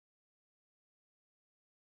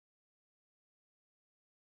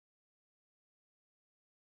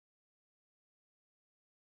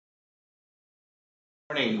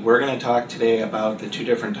Morning. We're going to talk today about the two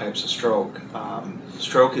different types of stroke.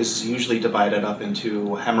 Stroke is usually divided up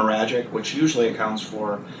into hemorrhagic, which usually accounts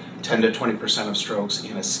for 10 to 20% of strokes,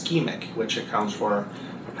 and ischemic, which accounts for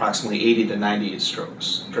approximately 80 to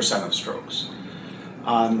 90% of strokes.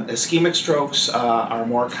 Ischemic strokes are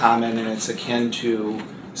more common, and it's akin to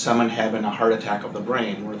someone having a heart attack of the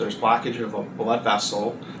brain, where there's blockage of a blood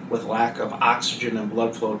vessel with lack of oxygen and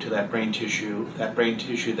blood flow to that brain tissue. That brain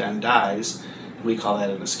tissue then dies. We call that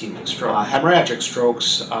an ischemic stroke. Hemorrhagic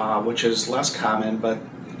strokes, which is less common but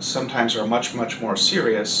sometimes are much more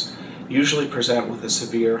serious, usually present with a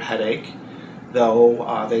severe headache,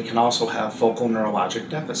 though they can also have focal neurologic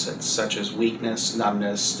deficits such as weakness,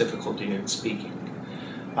 numbness, difficulty in speaking.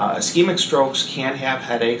 Ischemic strokes can have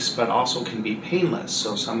headaches but also can be painless,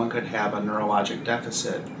 so someone could have a neurologic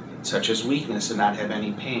deficit such as weakness and not have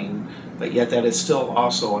any pain, but yet that is still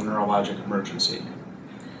also a neurologic emergency.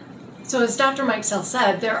 So as Dr. Mikesell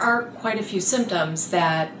said, there are quite a few symptoms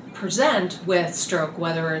that present with stroke,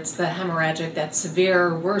 whether it's the hemorrhagic, that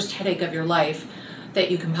severe, worst headache of your life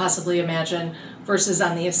that you can possibly imagine, versus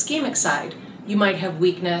on the ischemic side, you might have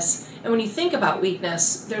weakness. And when you think about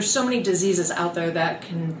weakness, there's so many diseases out there that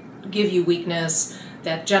can give you weakness,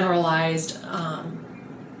 that generalized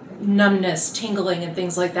numbness, tingling, and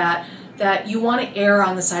things like that, that you want to err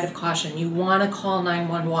on the side of caution. You want to call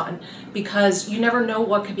 911 because you never know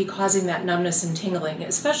what could be causing that numbness and tingling,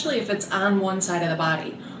 especially if it's on one side of the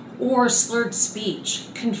body, or slurred speech,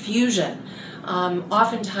 confusion.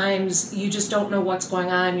 Oftentimes you just don't know what's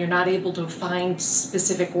going on. You're not able to find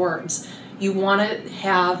specific words. You want to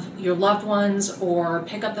have your loved ones or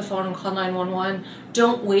pick up the phone and call 911.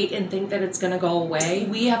 Don't wait and think that it's going to go away.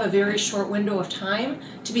 We have a very short window of time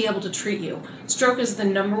to be able to treat you. Stroke is the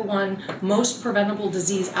 #1 most preventable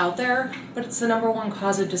disease out there, but it's the #1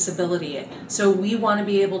 cause of disability. So we want to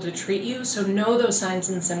be able to treat you, so know those signs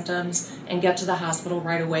and symptoms and get to the hospital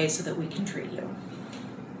right away so that we can treat you.